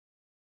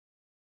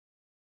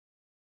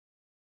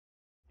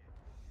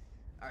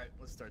Alright,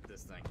 let's start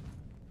this thing.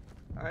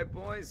 Alright,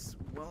 boys,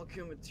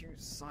 welcome to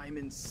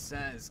Simon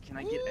Says. Can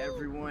I get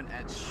everyone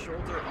at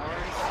shoulder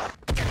arms?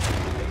 Make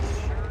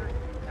sure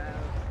you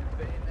have your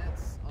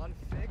bayonets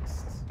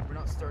unfixed. We're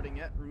not starting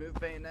yet. Remove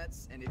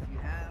bayonets, and if you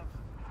have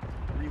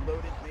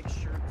reloaded, make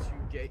sure to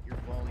get your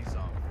volleys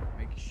off.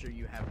 Make sure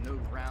you have no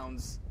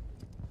rounds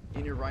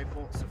in your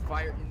rifle, so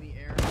fire in the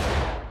air.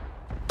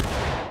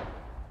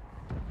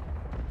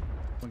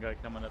 One guy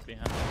coming up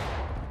behind.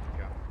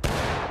 Go.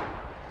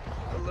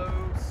 Hello,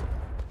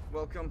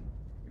 welcome.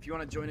 If you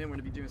want to join in, we're going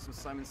to be doing some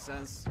Simon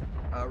Says.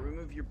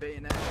 Remove your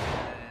bayonet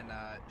and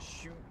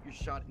shoot your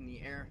shot in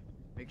the air.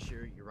 Make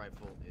sure your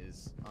rifle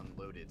is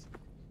unloaded.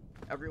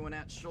 Everyone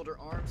at shoulder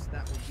arms,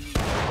 that will be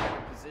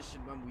in position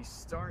when we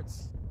start.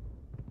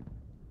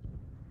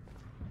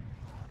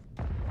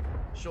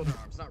 Shoulder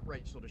arms, not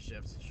right shoulder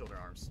shift, shoulder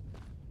arms.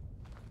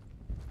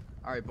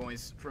 Alright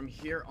boys, from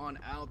here on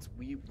out,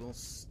 we will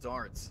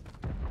start.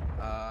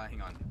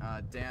 Hang on.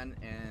 Dan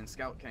and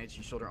Scout, can I hit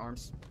you shoulder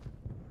arms?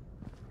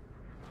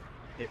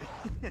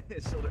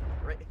 Shoulder,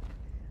 right?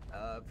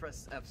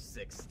 Press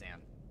F6, Dan.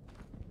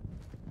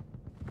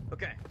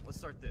 Okay, let's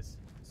start this.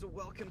 So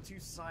welcome to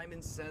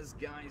Simon Says,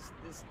 guys.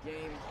 This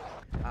game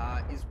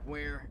is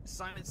where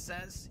Simon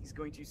says, he's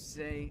going to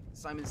say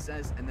Simon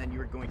Says, and then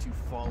you're going to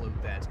follow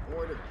that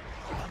order.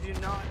 If you do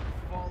not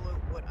follow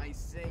what I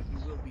say, you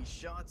will be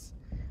shot.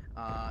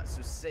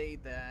 So say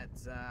that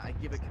I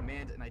give a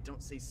command and I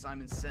don't say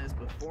Simon Says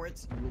before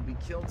it, you will be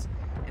killed.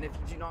 And if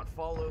you do not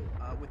follow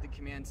with the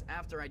commands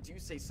after I do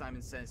say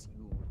Simon Says,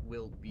 you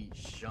will be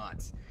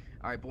shot.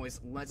 Alright boys,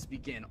 let's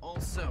begin.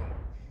 Also,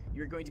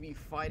 you're going to be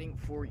fighting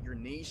for your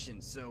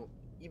nation. So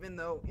even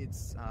though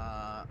it's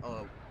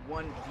a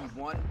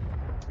 1v1,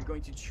 you're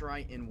going to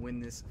try and win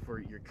this for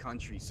your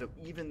country. So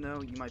even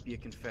though you might be a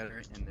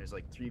Confederate and there's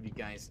like 3 of you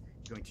guys,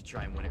 you're going to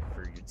try and win it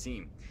for your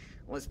team.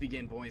 Let's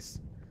begin,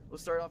 boys. We'll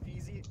start off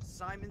easy.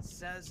 Simon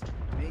Says,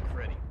 make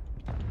ready.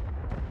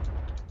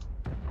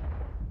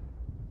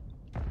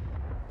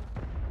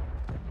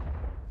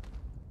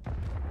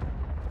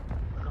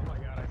 Oh my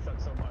god, I suck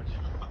so much.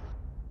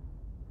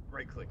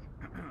 Right click.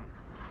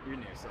 You're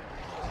new, so.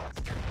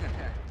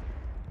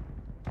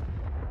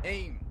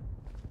 Aim.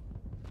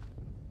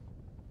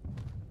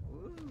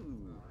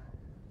 Ooh.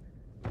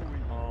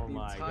 Oh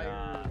my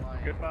god.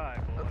 Line. Goodbye,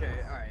 boys.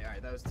 Okay,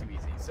 alright, that was too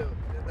easy. So,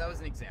 that was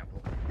an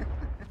example.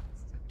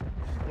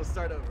 We'll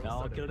start over.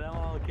 No, kill them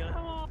all, kill them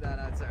all. No,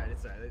 it's alright,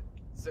 it's alright.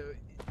 So,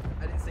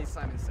 I didn't say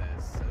Simon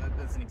Says, so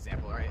that's an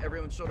example. Alright,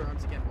 everyone shoulder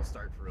arms again, we'll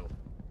start for real.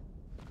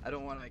 I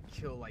don't want to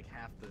kill like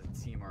half the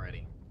team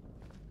already.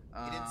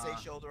 He didn't say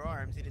shoulder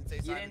arms, he didn't say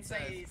Simon Says.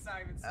 You didn't say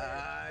Simon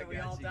Says, so we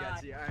all died.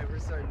 Got you. Alright, we're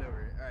starting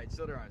over. Alright,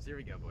 shoulder arms, here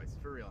we go, boys.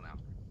 For real now.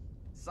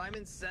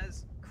 Simon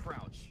Says,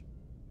 crouch.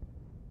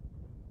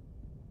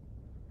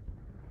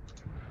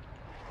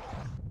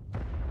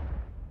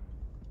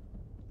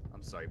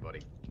 I'm sorry,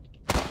 buddy.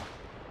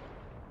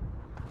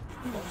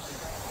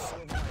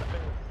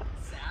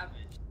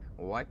 Savage.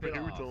 Wipe it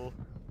Brutal. off.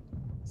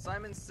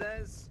 Simon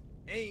Says,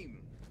 aim.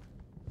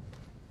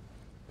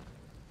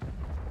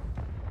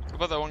 What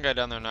about that one guy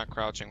down there not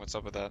crouching? What's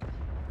up with that?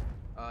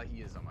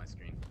 He is on my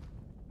screen.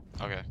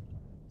 Okay.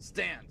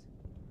 Stand.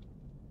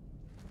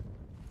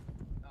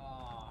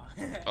 Oh.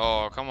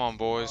 Oh, come on,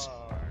 boys. 2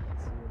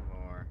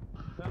 more.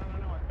 No,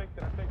 I faked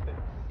it,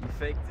 You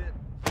faked it?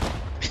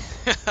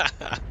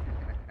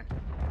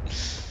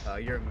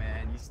 You're a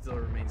man. You still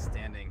remain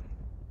standing.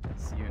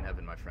 See you in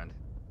heaven, my friend.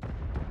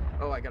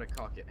 Oh, I gotta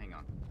cock it. Hang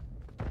on.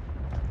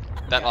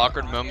 That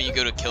awkward moment you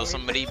go to kill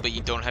somebody, but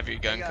you don't have your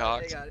gun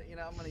cocked. I got it. You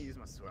know, I'm gonna use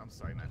my sword. I'm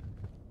sorry, man.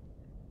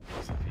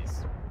 Rest in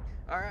peace.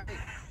 Alright.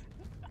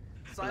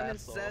 Simon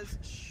Says,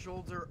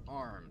 shoulder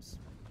arms.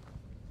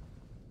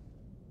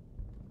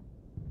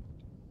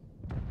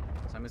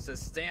 Simon Says,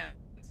 stand.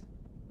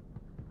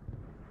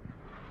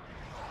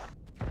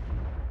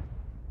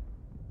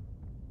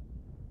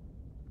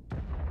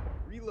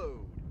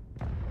 Reload.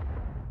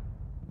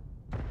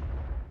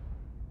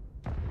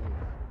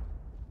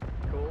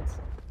 Colt,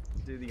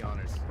 do the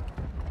honors.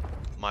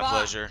 My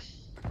pleasure.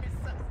 It's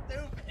so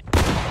stupid.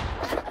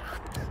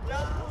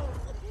 No!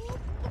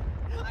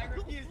 I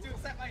refuse to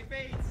accept my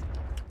fate.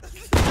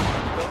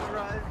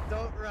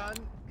 Don't run.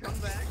 Come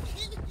back.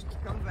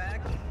 Come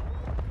back.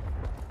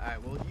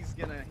 Alright, well he's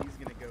gonna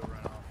go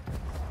run off.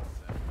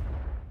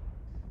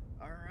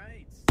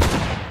 Alright.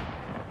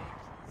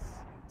 Yankees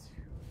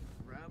 2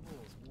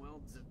 rebels. Well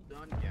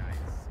done,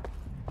 guys.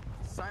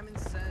 Simon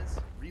Says,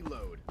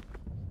 reload.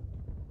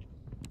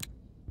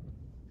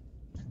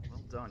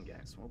 Well done,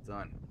 guys. Well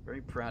done.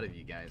 Very proud of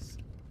you guys.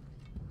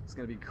 It's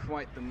gonna be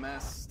quite the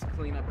mess to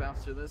clean up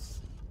after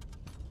this.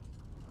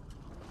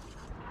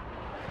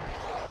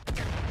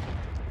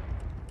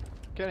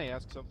 Can I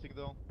ask something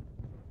though?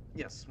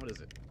 Yes, what is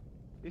it?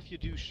 If you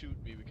do shoot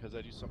me because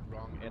I do something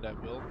wrong, and I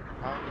will,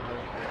 how the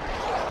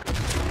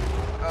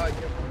hell You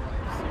have no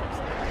life,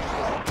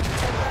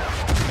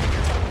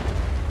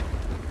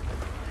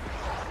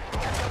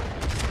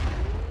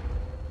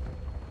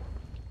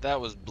 That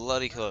was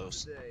bloody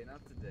close.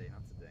 Not today.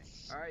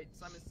 Alright,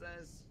 Simon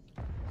Says,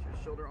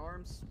 shoulder,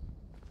 arms.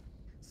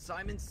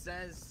 Simon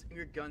says, aim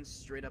your gun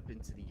straight up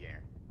into the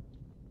air.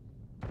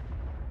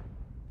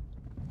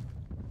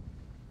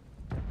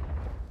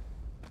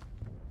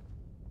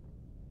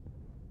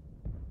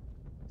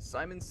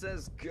 Simon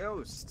says,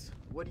 ghost.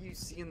 What do you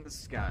see in the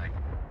sky?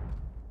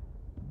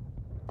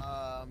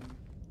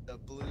 The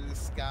blue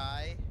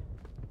sky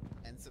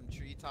and some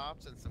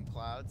treetops and some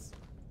clouds.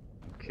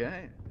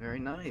 Okay, very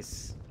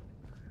nice.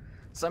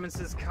 Simon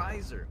says,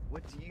 Kaiser,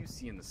 what do you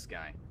see in the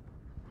sky?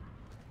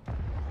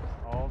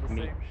 All the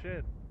same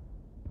shit.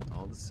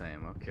 All the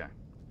same, okay.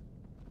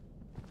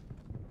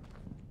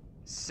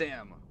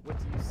 Sam, what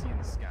do you see in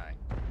the sky?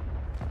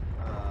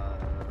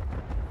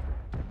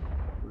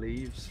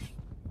 Leaves.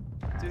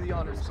 Do the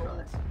honors,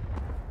 Cole.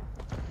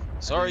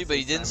 Sorry, but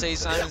he didn't say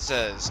Simon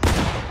Says.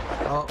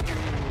 Oh.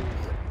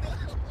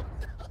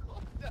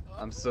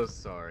 I'm so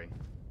sorry.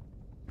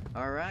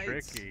 Alright.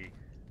 Tricky.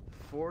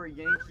 4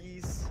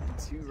 Yankees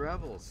and 2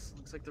 Rebels.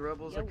 Looks like the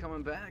Rebels are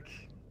coming back.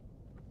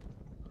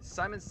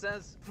 Simon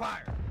says,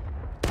 fire!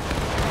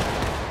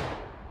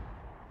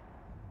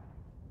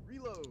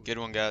 Reload! Good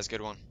one, guys.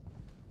 Good one.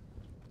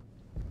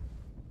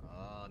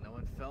 Oh, no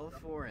one fell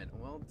for it.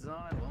 Well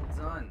done, well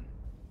done.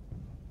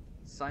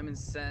 Simon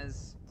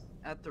says,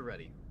 at the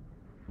ready.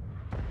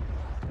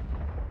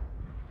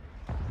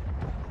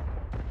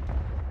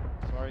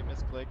 Sorry,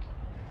 misclick.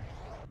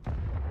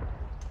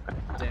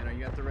 Dan, are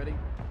you at the ready?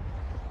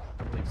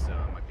 I believe so.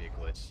 It might be a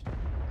glitch.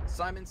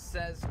 Simon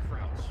says,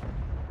 crouch.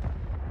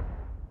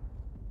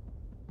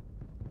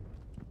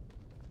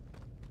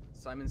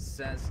 Simon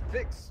says,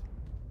 fix.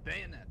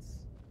 Bayonets.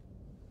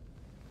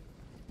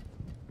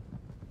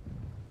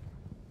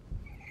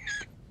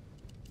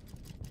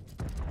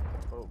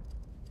 Oh.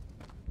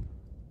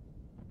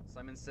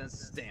 Simon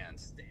says, stand.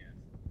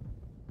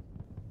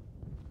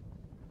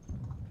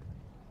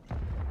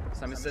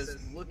 Simon says,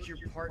 look your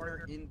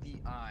partner in the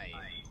eye.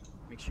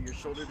 Make sure you're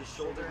shoulder to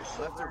shoulder,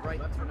 left or right,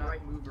 do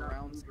not move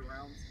around.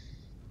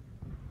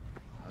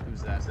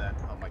 Who's that?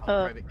 Oh, Mikey,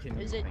 private, can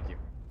you? Thank you.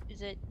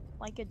 Is it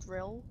like a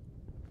drill?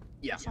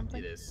 Yeah,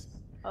 something? it is.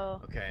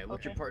 Oh. Okay,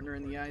 look your partner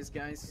in the eyes,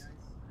 guys.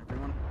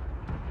 Everyone.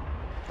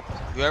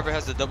 Whoever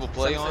has the double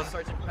play Simon on, says,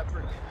 Sergeant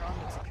Pepper, come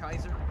to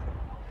Kaiser.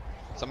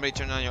 somebody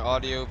turn on your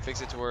audio,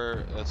 fix it to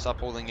where stop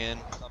holding in.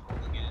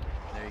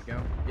 There you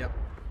go. Yep.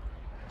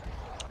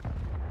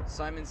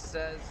 Simon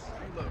says,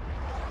 reload.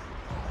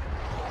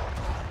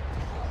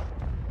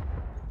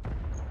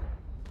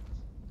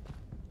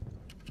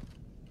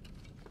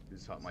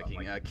 Who's hot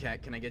miking?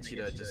 Kat, can I get you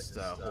to just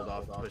hold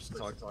off, push to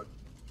talk?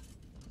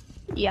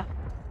 Yeah.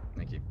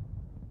 Thank you.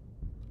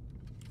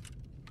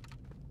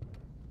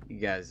 You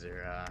guys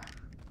are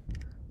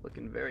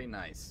looking very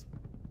nice.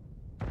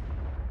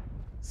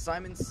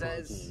 Simon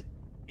says,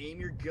 aim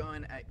your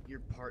gun at your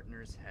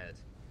partner's head.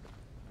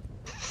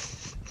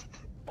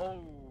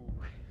 Oh,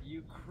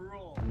 you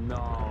cruel.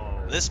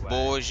 No. This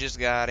boy just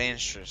got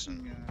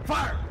interesting.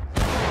 Fire!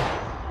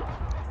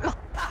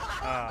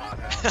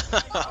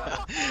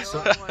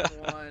 Someone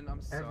won.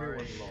 I'm sorry.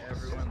 Everyone lost.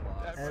 Everyone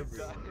lost.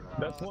 Everyone.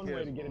 That's one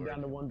way to get it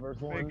down to 1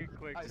 versus 1. Make it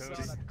quick, Tony.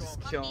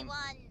 Just kill him.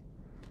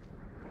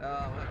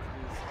 Oh,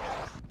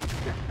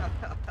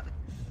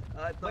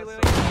 I thought Wait, so.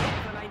 I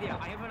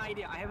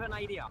have an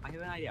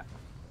idea.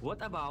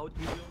 What about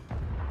you?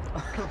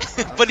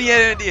 But he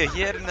had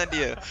an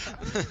idea.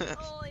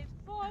 Holy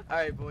fuck.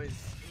 Alright, boys.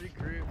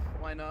 Regroup.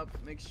 Line up.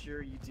 Make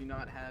sure you do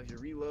not have your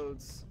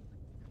reloads.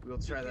 We'll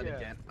try that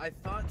again. I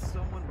thought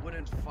someone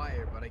wouldn't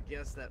fire, but I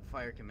guess that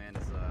fire command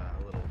is a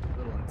little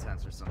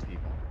intense for some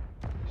people.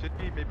 Should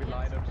we maybe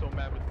line up some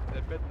man with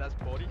a bit less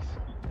bodies?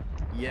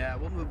 Yeah,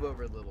 we'll move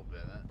over a little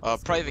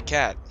bit. Private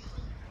Cat.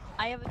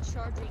 I have a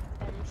charging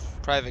fetish.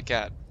 Private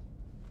Cat.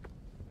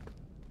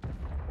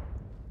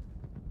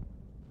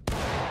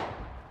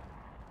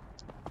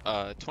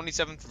 Uh,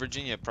 27th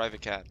Virginia,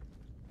 Private Cat.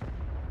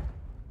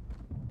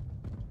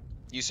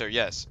 You, sir,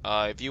 yes.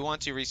 If you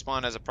want to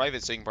respawn as a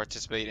private so you can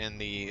participate in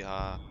the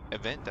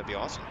event, that'd be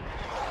awesome.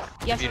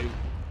 Yes, If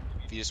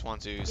you just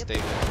want to stay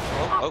there.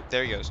 Oh,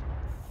 there he goes.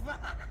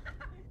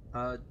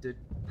 Did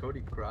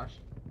Cody crash?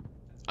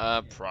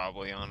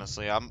 Probably,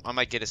 honestly. I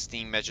might get a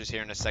Steam message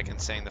here in a second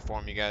saying to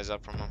form you guys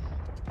up from him.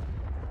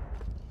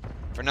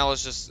 For now,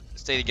 let's just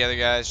stay together,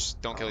 guys.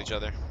 Just don't kill each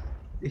other.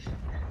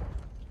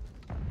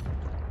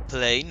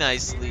 Play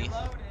nicely.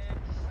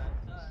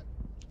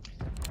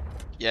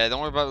 Yeah, don't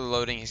worry about the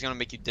loading. He's gonna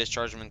make you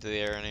discharge him into the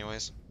air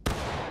anyways.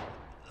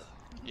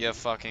 You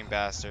fucking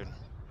bastard.